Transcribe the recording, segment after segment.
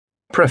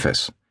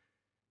Preface.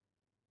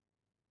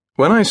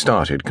 When I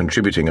started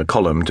contributing a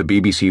column to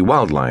BBC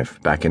Wildlife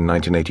back in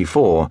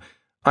 1984,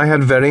 I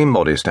had very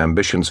modest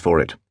ambitions for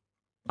it.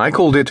 I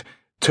called it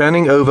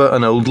Turning Over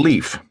an Old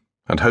Leaf,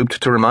 and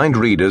hoped to remind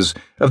readers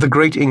of the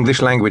great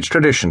English language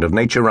tradition of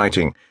nature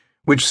writing,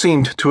 which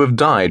seemed to have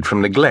died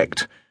from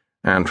neglect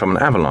and from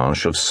an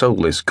avalanche of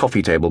soulless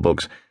coffee table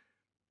books.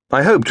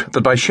 I hoped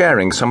that by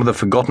sharing some of the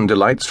forgotten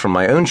delights from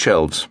my own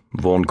shelves,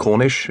 Vaughan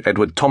Cornish,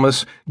 Edward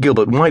Thomas,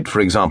 Gilbert White, for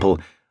example,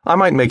 I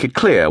might make it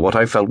clear what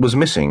I felt was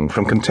missing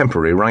from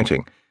contemporary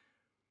writing.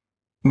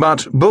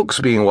 But books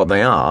being what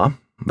they are,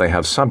 they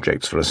have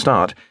subjects for a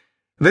start,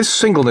 this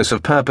singleness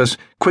of purpose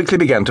quickly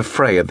began to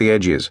fray at the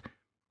edges.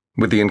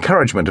 With the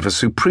encouragement of a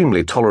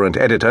supremely tolerant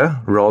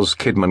editor, Ros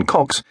Kidman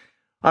Cox,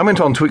 I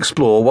went on to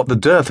explore what the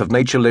dearth of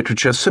nature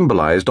literature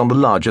symbolized on the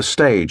larger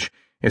stage,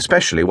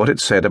 especially what it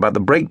said about the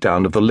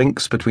breakdown of the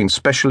links between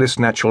specialist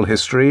natural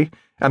history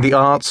and the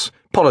arts,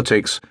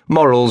 politics,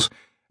 morals,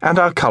 and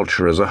our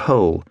culture as a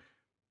whole.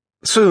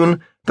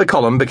 Soon, the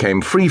column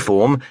became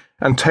freeform,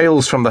 and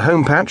tales from the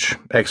home patch,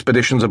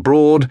 expeditions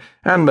abroad,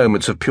 and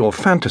moments of pure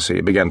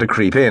fantasy began to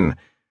creep in.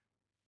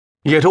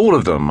 Yet all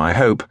of them, I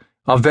hope,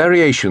 are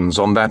variations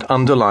on that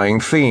underlying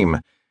theme,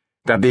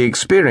 that the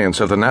experience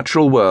of the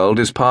natural world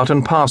is part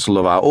and parcel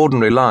of our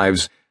ordinary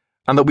lives,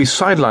 and that we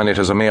sideline it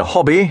as a mere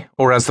hobby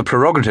or as the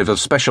prerogative of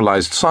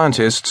specialized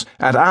scientists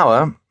at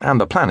our,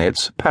 and the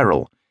planet's,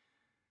 peril.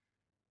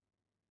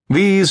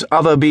 These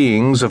other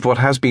beings of what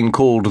has been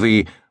called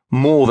the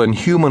more than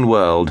human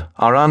world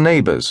are our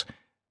neighbors,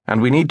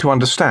 and we need to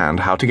understand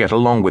how to get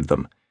along with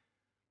them.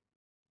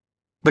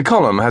 The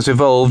column has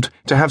evolved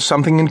to have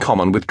something in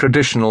common with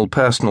traditional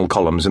personal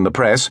columns in the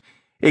press,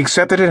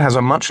 except that it has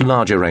a much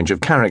larger range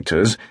of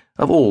characters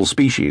of all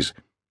species.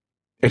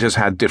 It has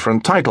had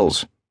different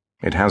titles.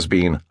 It has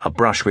been A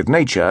Brush with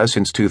Nature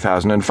since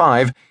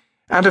 2005,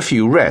 and a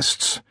few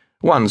rests,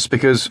 once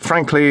because,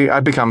 frankly,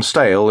 I'd become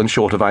stale and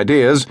short of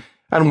ideas,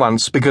 and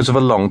once because of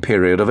a long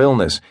period of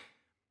illness.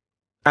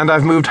 And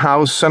I've moved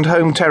house and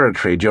home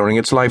territory during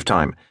its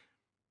lifetime.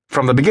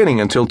 From the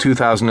beginning until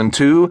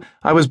 2002,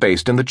 I was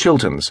based in the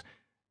Chilterns.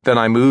 Then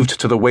I moved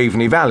to the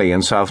Waveney Valley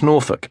in South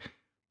Norfolk.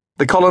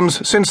 The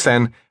columns since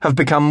then have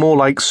become more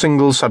like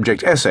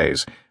single-subject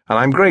essays, and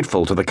I'm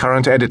grateful to the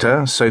current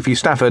editor, Sophie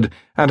Stafford,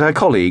 and her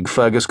colleague,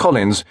 Fergus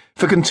Collins,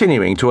 for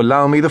continuing to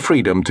allow me the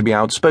freedom to be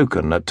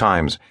outspoken at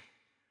times.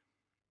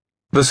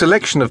 The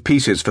selection of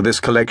pieces for this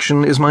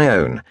collection is my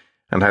own,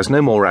 and has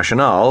no more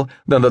rationale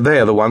than that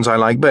they are the ones I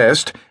like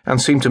best and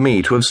seem to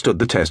me to have stood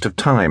the test of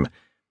time.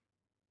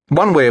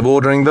 One way of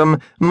ordering them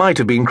might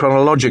have been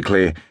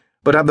chronologically,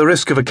 but at the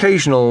risk of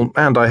occasional,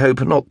 and I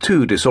hope not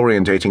too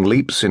disorientating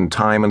leaps in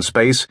time and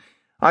space,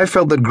 I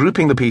felt that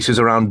grouping the pieces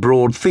around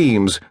broad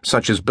themes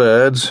such as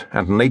birds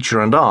and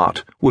nature and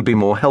art would be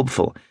more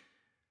helpful.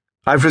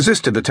 I've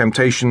resisted the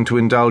temptation to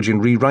indulge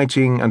in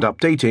rewriting and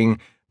updating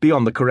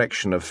beyond the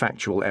correction of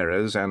factual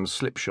errors and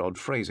slipshod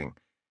phrasing.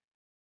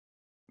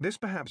 This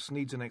perhaps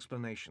needs an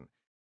explanation.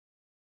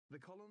 The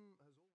column